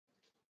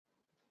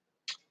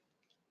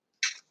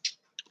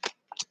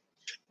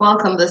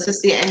Welcome. This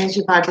is the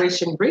energy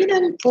vibration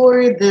reading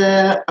for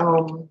the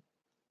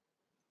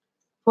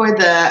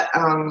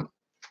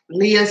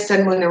Leo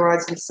Sun, Moon, and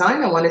Rising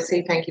Sign. I want to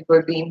say thank you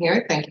for being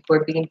here. Thank you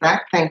for being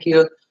back. Thank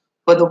you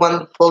for the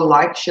wonderful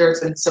like,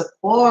 shares, and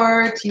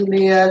support. You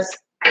Leos,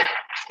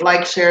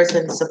 like, shares,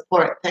 and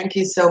support. Thank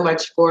you so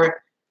much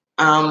for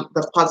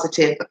the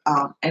positive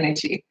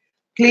energy.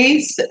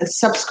 Please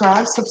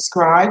subscribe,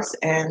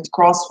 and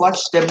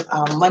cross-watch the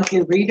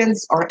monthly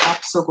readings are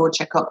up. So go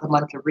check out the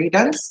monthly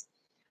readings.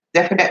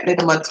 Definitely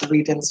the monthly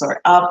readings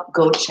are up.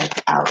 Go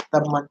check out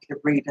the monthly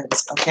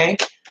readings, okay?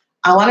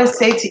 I want to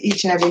say to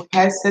each and every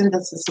person,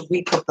 this is the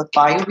week of the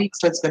fire week,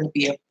 so it's going to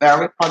be a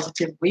very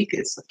positive week.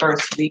 It's the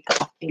first week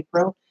of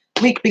April.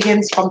 The week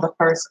begins from the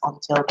 1st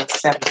until the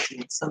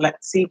 17th. So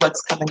let's see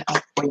what's coming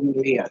up for you,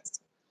 Leos.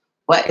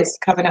 What is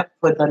coming up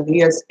for the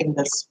Leos in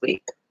this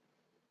week?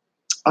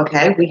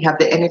 Okay, we have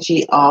the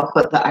energy of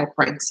the Eye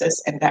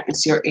Princess, and that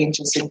is your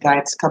angels and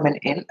guides coming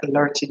in,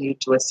 alerting you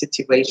to a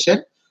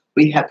situation.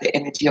 We have the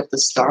energy of the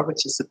Star,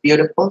 which is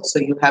beautiful. So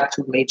you have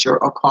two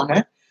major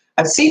arcana.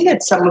 I've seen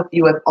that some of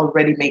you have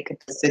already made a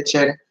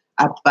decision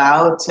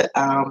about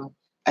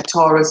a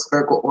Taurus,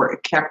 Virgo, or a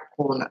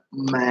Capricorn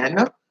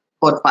man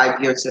for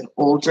 5 years and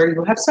older.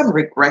 You have some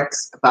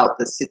regrets about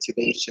the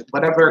situation.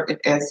 Whatever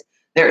it is,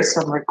 there is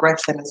some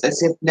regrets, and it's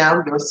as if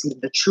now you're seeing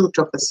the truth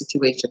of the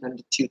situation and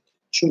the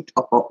truth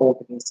of our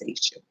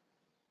organization.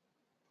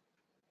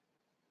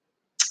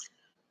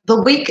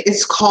 The week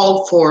is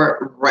called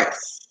for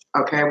rest.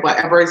 Okay,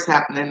 whatever is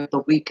happening, the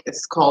week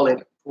is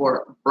calling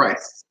for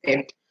rest.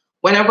 And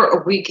whenever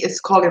a week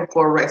is calling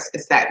for rest,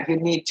 is that you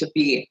need to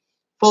be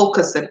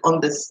focused and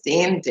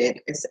understanding.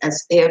 It's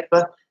as if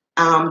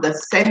the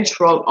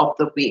central of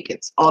the week,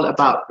 it's all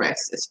about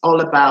rest. It's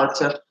all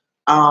about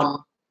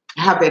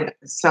having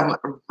some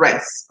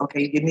rest.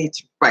 Okay, you need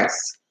to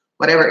rest.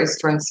 Whatever is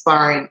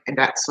transpiring and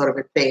that sort of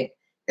a thing,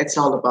 it's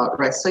all about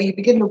rest. So you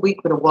begin the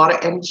week with a water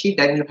energy,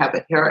 then you have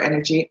a air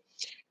energy,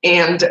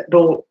 and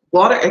the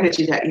water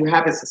energy that you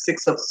have is a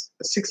six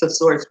of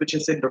swords, which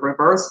is in the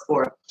reverse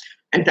form,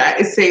 and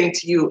that is saying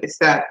to you is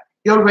that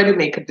you already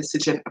make a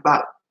decision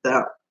about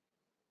the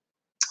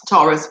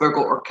Taurus,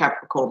 Virgo, or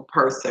Capricorn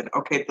person.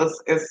 Okay, this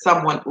is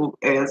someone who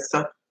is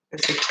a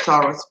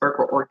Taurus,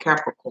 Virgo, or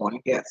Capricorn.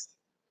 Yes,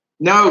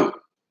 no.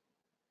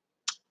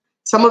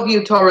 Some of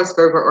you Taurus,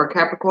 Virgo, or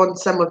Capricorn.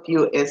 Some of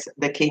you is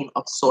the King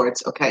of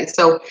Swords. Okay,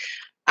 so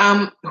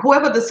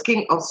whoever this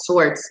King of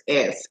Swords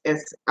is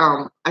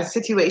a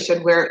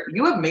situation where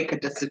you have made a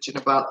decision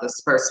about this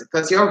person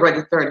because you're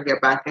already turning your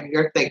back and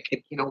you're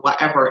thinking, you know,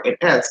 whatever it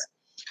is.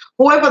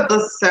 Whoever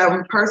this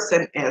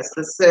person is,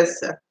 this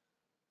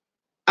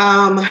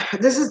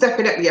is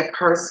definitely a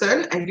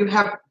person, and you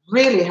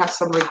really have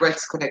some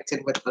regrets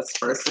connected with this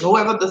person.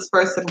 Whoever this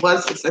person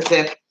was, it's as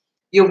if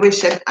you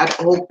wish and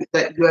hope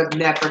that you have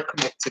never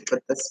connected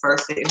with this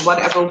person in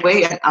whatever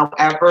way and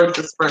however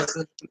this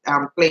person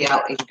play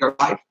out in your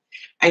life.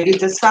 And you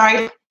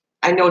decide,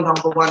 I no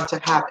longer want to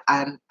have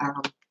an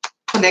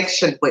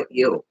connection with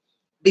you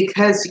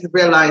because you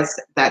realize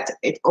that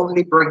it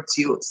only brings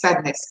you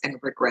sadness and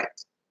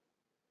regret.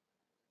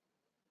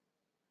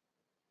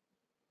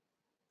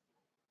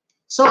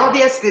 So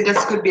obviously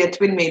this could be a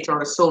twin mate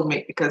or a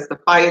soulmate because the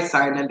fire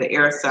sign and the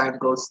air sign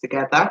goes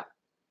together.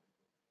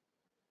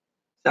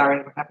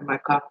 Sorry, I'm having my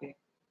coffee.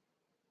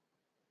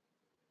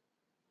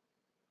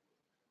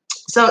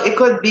 So it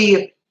could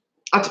be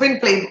a twin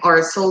flame or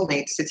a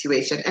soulmate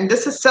situation. And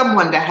this is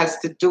someone that has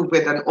to do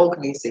with an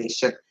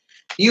organization.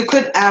 You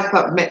could have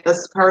met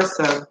this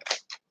person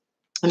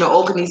in an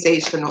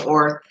organization,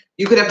 or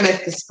you could have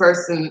met this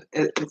person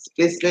in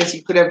business.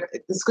 You could have,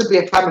 this could be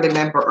a family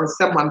member or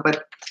someone,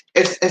 but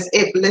it's as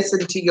if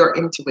listen to your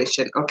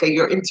intuition. Okay,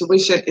 your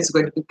intuition is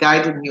going to be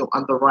guiding you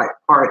on the right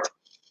part.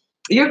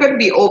 You're going to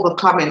be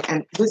overcoming,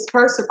 and this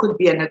person could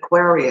be an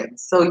Aquarian.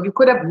 So you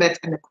could have met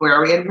an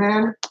Aquarian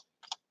man,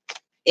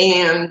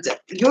 and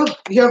you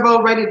have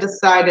already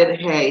decided,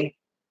 hey,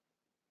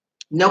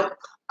 nope,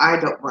 I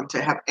don't want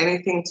to have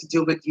anything to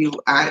do with you.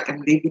 I am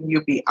leaving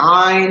you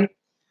behind.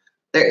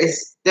 There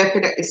is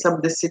definitely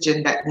some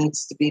decision that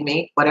needs to be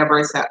made. Whatever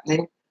is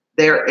happening,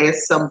 there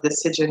is some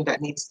decision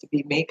that needs to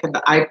be made, and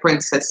the Eye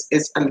Princess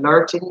is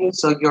alerting you.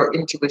 So your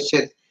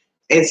intuition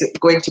is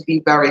going to be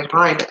very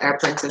high. The Air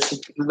Princess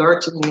is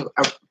alerting you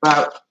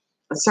about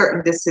a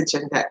certain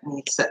decision that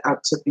needs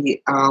to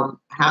be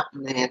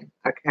happening.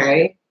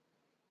 Okay.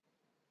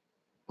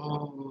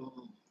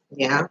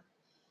 Yeah.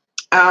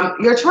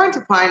 You're trying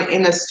to find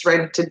inner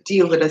strength to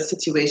deal with a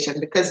situation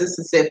because it's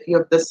as if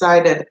you've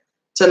decided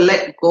to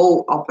let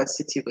go of a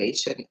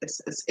situation. It's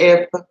as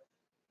if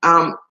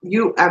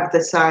you have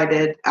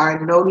decided, I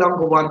no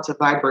longer want to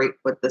vibrate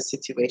with the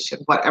situation,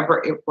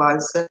 whatever it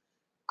was.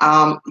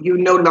 You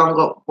no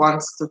longer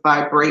wants to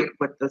vibrate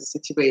with the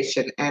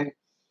situation, and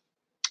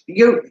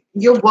you're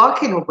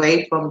walking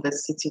away from the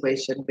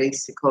situation.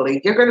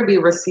 Basically, you're going to be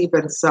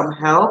receiving some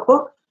help.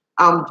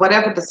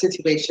 Whatever the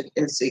situation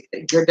is,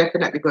 you're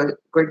definitely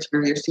going to be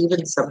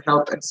receiving some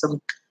help and some.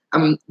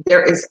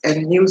 There is a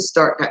new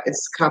start that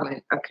is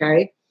coming.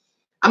 Okay,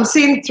 I'm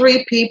seeing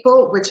three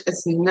people, which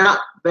is not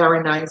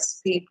very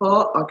nice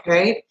people,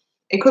 okay?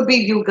 It could be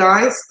you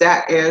guys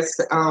that is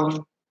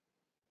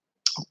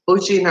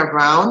pushing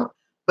around,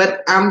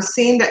 but I'm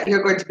seeing that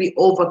you're going to be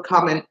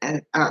overcoming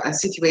a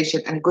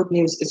situation, and good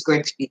news is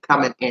going to be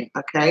coming in,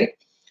 okay?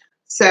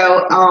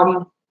 So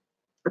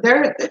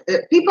there,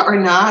 people are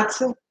not,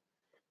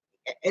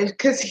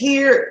 because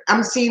here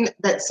I'm seeing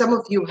that some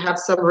of you have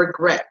some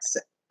regrets.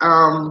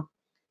 Um,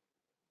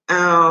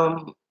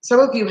 some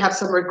of you have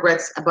some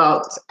regrets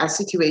about a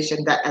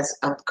situation that has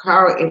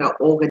occurred in an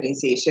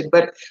organization,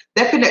 but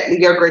definitely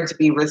you're going to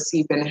be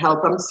receiving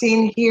help. I'm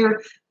seeing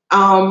here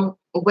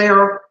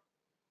where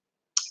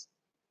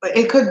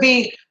it could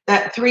be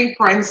that three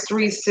friends,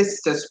 three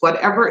sisters,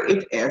 whatever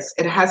it is,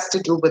 it has to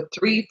do with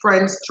three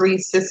friends, three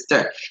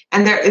sisters,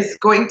 and there is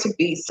going to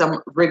be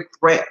some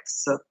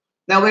regrets.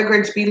 Now we're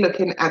going to be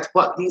looking at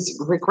what these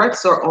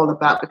regrets are all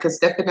about, because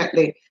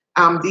definitely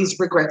these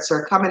regrets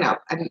are coming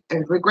up, and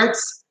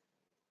regrets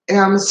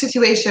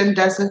situation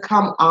doesn't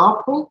come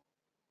up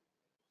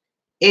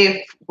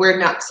if we're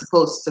not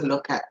supposed to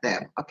look at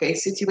them. Okay,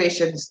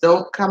 situations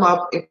don't come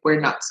up if we're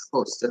not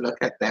supposed to look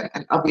at them,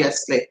 and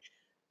obviously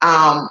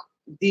um,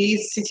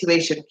 these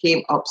situation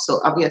came up, so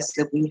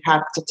obviously we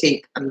have to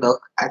take a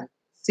look and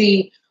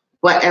see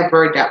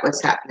whatever that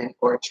was happening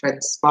or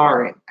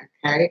transpiring.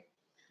 Okay,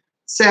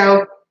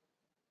 so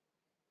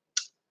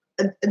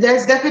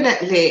there's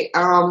definitely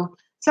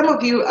some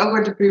of you are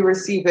going to be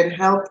receiving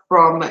help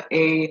from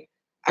a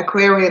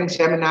Aquarian,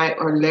 Gemini,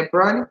 or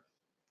Libran.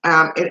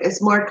 It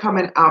is more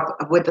coming up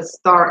with the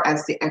star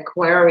as the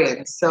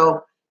Aquarian.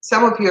 So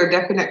some of you are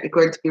definitely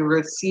going to be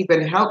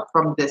receiving help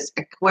from this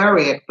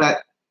Aquarian,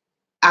 but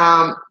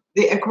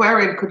the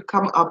Aquarian could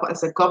come up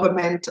as a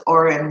government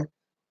or an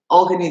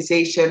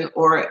organization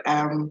or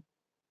an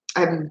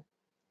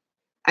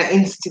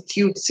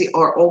institute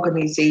or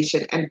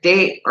organization, and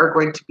they are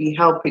going to be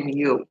helping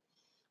you.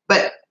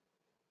 But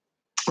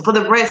for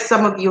the rest,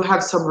 some of you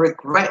have some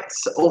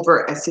regrets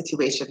over a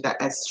situation that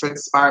has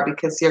transpired,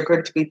 because you're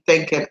going to be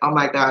thinking, oh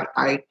my God,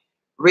 I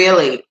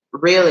really,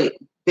 really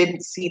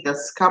didn't see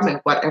this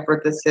coming,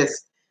 whatever this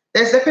is.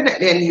 There's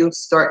definitely a new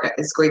start that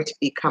is going to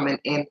be coming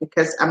in,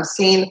 because I'm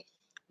seeing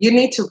you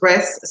need to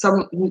rest.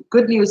 Some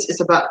good news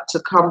is about to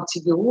come to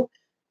you,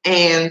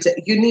 and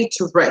you need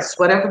to rest.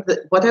 Whatever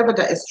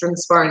that is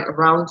transpiring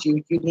around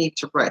you, you need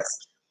to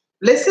rest.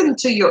 Listen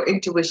to your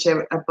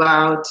intuition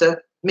about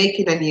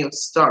making a new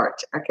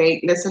start. Okay,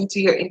 listen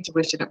to your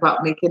intuition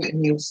about making a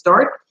new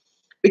start,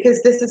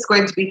 because this is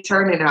going to be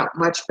turning out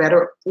much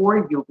better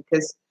for you,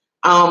 because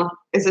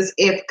it's as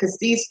if, because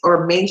these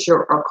are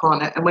major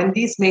arcana, and when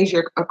these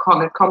major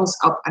arcana comes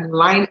up and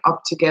line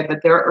up together,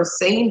 they are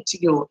saying to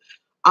you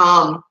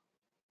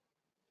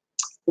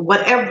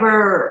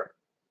whatever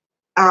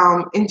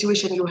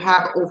intuition you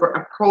have over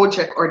a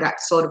project or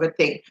that sort of a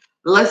thing,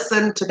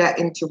 listen to that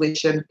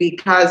intuition,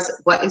 because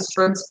what is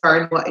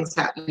transpiring, what is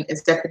happening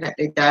is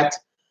definitely that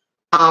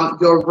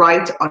you're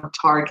right on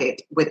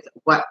target with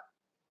what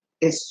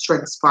is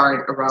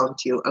transpiring around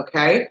you.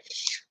 Okay,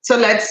 so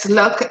let's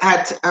look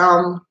at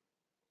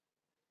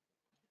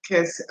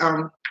because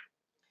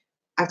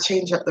I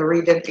changed up the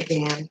reading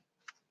again.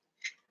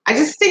 I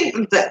just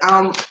think that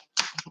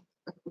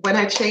when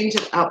I change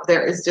it up,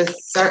 there is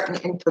just certain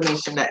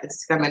information that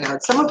is coming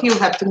out. Some of you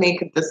have to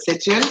make a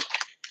decision.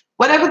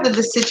 Whatever the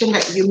decision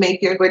that you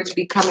make, you're going to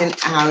be coming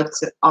out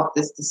of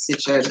this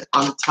decision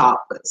on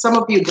top. Some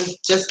of you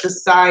just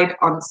decide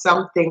on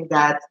something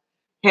that,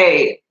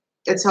 hey,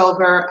 it's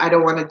over. I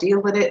don't want to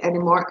deal with it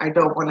anymore. I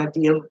don't want to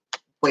deal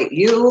with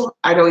you.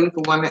 I don't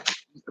even want to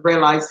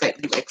realize that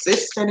you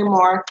exist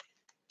anymore.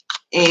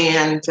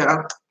 And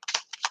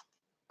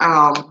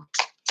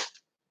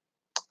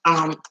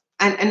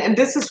and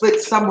this is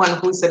with someone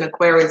who's an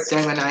Aquarius,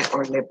 Gemini,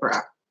 or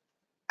Libra.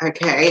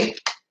 Okay.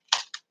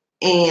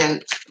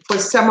 And for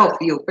some of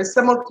you,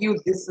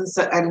 this is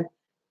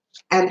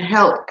and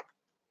help.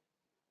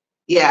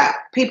 Yeah,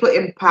 people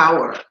in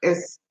power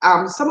is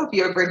some of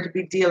you are going to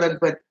be dealing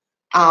with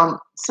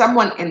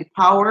someone in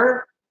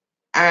power,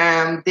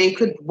 and they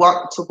could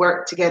want to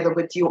work together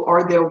with you,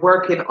 or they're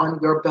working on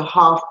your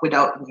behalf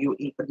without you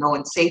even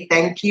knowing. Say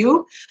thank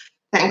you,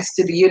 thanks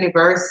to the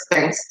universe,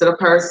 thanks to the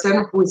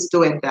person who's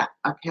doing that.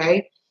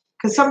 Okay,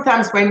 because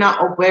sometimes we're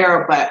not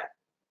aware, but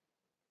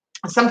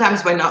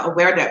sometimes we're not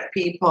aware that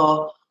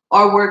people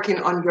are working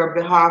on your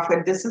behalf,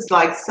 and this is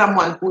like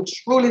someone who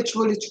truly,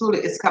 truly, truly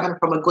is coming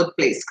from a good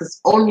place,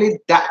 because only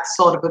that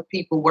sort of a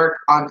people work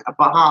on a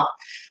behalf.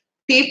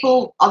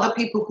 People, other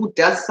people who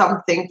does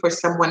something for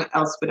someone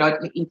else without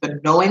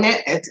even knowing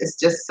it, it's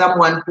just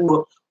someone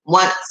who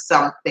wants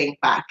something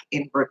back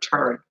in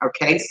return.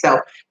 Okay, so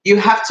you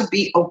have to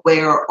be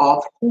aware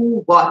of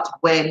who, what,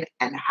 when,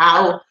 and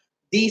how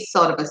these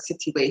sort of a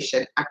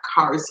situation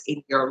occurs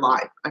in your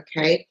life.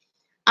 Okay,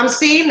 I'm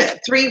seeing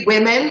three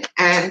women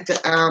and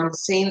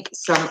seeing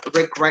some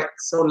regret.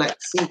 So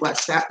let's see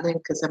what's happening,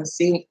 because I'm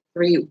seeing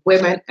three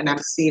women and I'm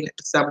seeing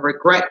some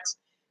regret.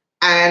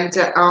 And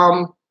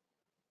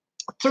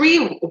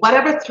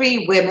whatever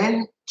three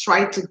women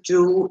try to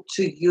do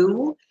to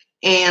you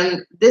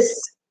And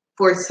this,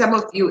 for some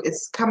of you,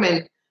 is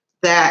coming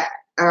that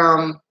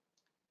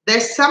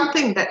there's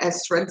something that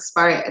has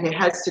transpired, and it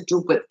has to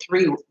do with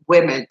 3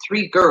 women,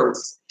 3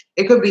 girls.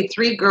 It could be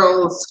 3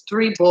 girls,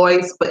 3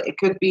 boys, but it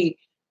could be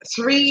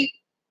 3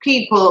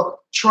 people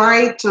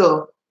trying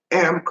to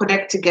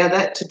connect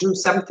together to do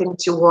something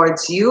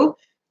towards you.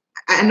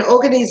 An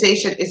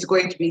organization is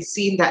going to be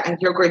seeing that, and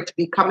you're going to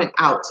be coming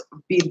out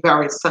being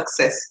very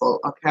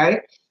successful. Okay,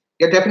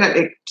 you're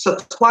definitely, so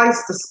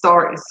twice the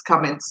star is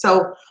coming.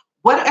 So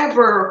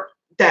whatever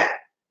that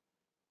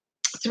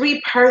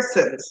 3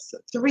 persons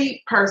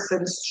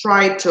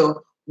try to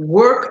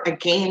work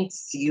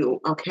against you.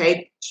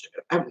 Okay,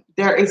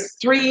 there is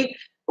 3,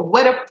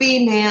 whether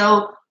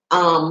female,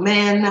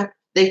 men,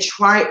 they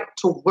try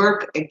to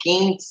work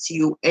against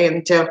you,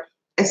 and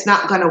it's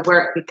not going to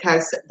work,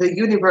 because the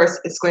universe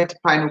is going to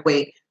find a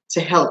way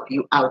to help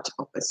you out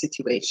of a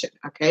situation.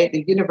 Okay,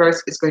 the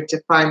universe is going to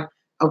find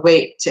a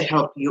way to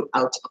help you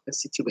out of a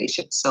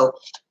situation, so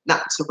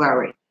not to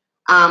worry.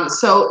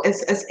 So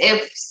it's as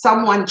if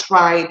someone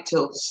tried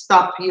to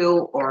stop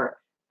you, or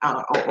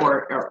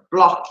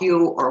block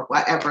you, or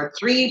whatever.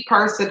 3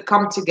 person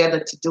come together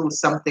to do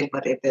something,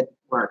 but it didn't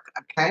work.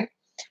 Okay,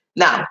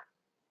 now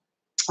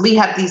we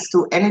have these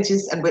 2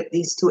 energies, and with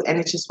these 2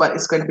 energies, what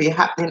is going to be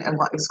happening and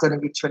what is going to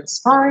be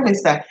transpiring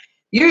is that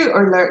you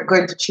are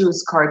going to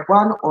choose card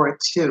 1 or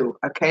 2.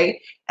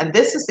 Okay, and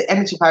this is the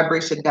energy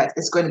vibration that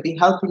is going to be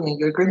helping you.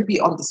 You're going to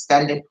be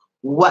understanding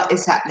what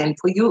is happening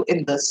for you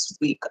in this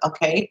week.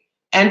 Okay,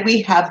 and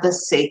we have the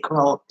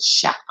sacral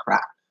chakra,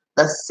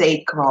 the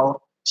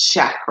sacral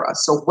chakra.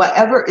 So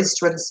whatever is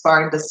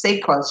transpiring, the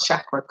sacral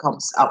chakra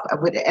comes up,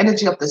 and with the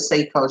energy of the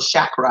sacral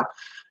chakra,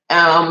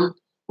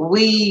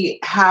 we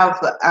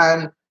have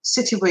a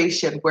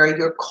situation where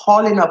you're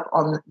calling up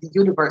on the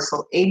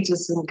universal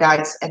angels and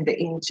guides and the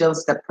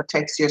angels that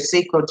protects your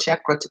sacral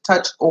chakra to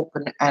touch,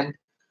 open, and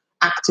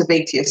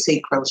activate your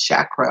sacral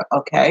chakra.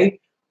 Okay,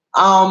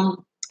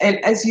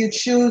 and as you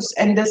choose,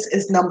 and this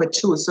is number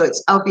 2, so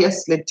it's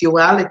obviously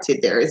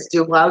duality. There is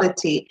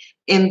duality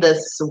in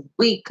this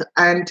week,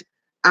 and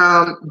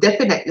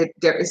definitely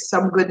there is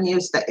some good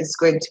news that is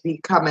going to be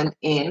coming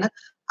in.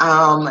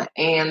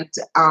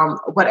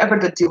 Whatever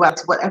the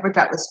duality, whatever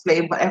that was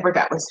playing, whatever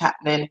that was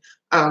happening,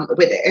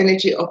 with the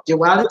energy of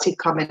duality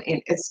coming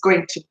in, it's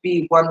going to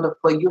be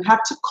wonderful. You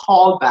have to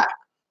call back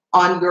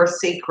on your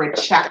sacred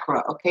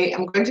chakra. Okay,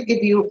 I'm going to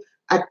give you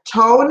a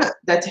tone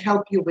that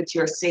help you with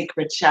your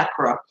sacred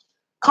chakra.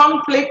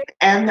 Conflict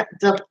and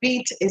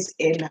defeat is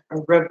in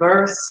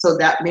reverse, so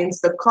that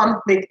means the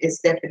conflict is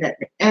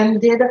definitely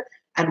ended,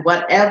 and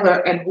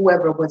whatever and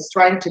whoever was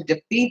trying to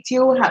defeat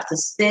you have to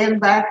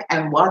stand back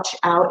and watch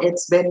how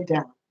it's been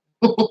done.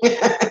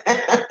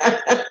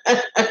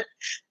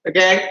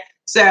 Okay,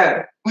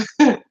 so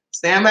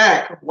stand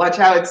back, watch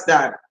how it's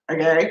done.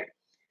 Okay,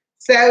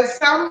 so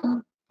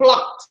some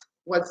plot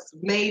was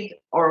made,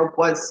 or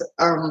was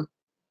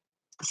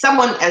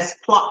someone has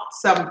plotted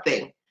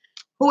something.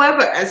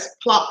 Whoever has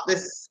plotted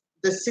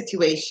this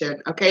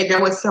situation, okay, there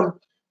was some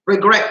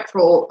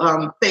regretful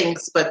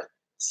things, but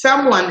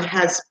someone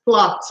has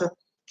plotted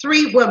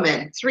 3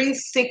 women, 3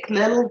 sick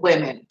little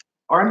women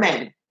or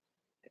men.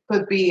 It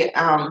could be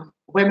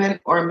women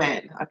or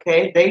men.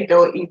 Okay, they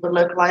don't even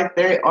look like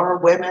they are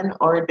women,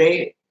 or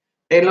they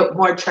look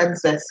more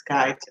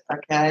transvestite.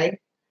 Okay,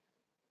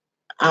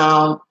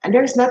 and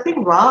there's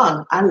nothing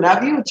wrong. I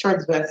love you,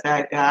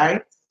 transvestite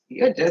guys.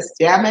 You're just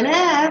jamming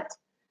it.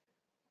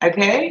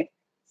 Okay,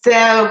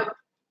 so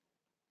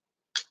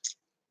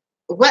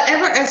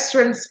whatever has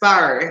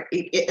transpired,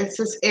 it's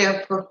as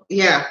if,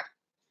 yeah,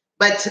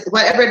 but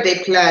whatever they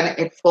plan,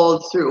 it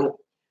falls through.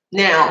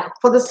 Now,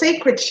 for the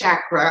sacred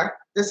chakra,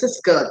 this is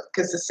good,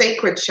 because the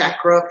sacred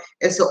chakra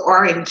is the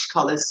orange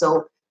color.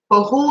 So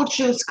for who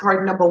choose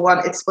card number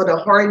 1, it's for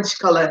the orange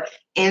color.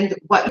 And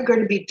what you're going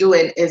to be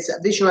doing is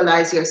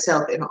visualize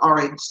yourself in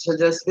orange. So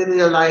just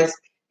visualize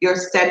you're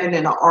standing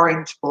in an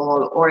orange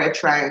ball or a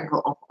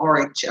triangle of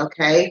orange.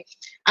 Okay,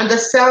 and the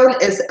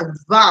sound is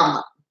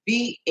VAM,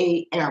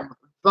 VAM,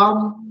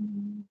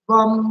 VAM,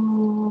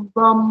 VAM,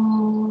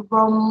 VAM,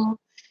 VAM.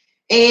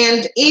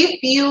 And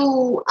if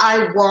you,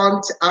 I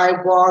want,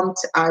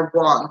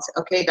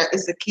 okay, that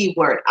is the key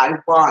word, I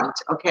want,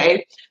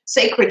 okay?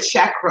 Sacred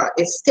chakra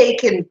is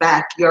taking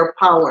back your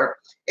power.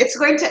 It's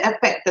going to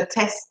affect the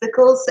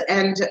testicles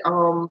and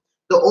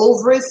the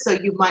ovaries, so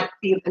you might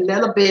feel a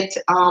little bit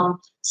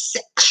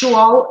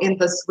sexual in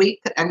this week,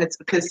 and it's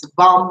because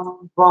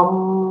bum,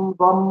 bum,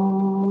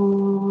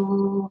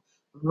 bum,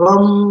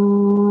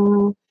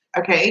 bum,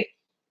 okay?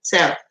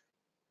 So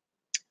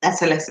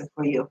that's a lesson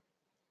for you.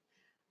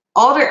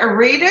 Order a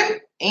reading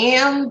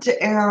and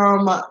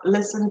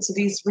listen to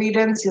these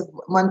readings. Your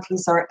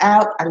monthlies are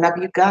out. I love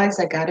you guys.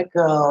 I gotta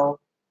go.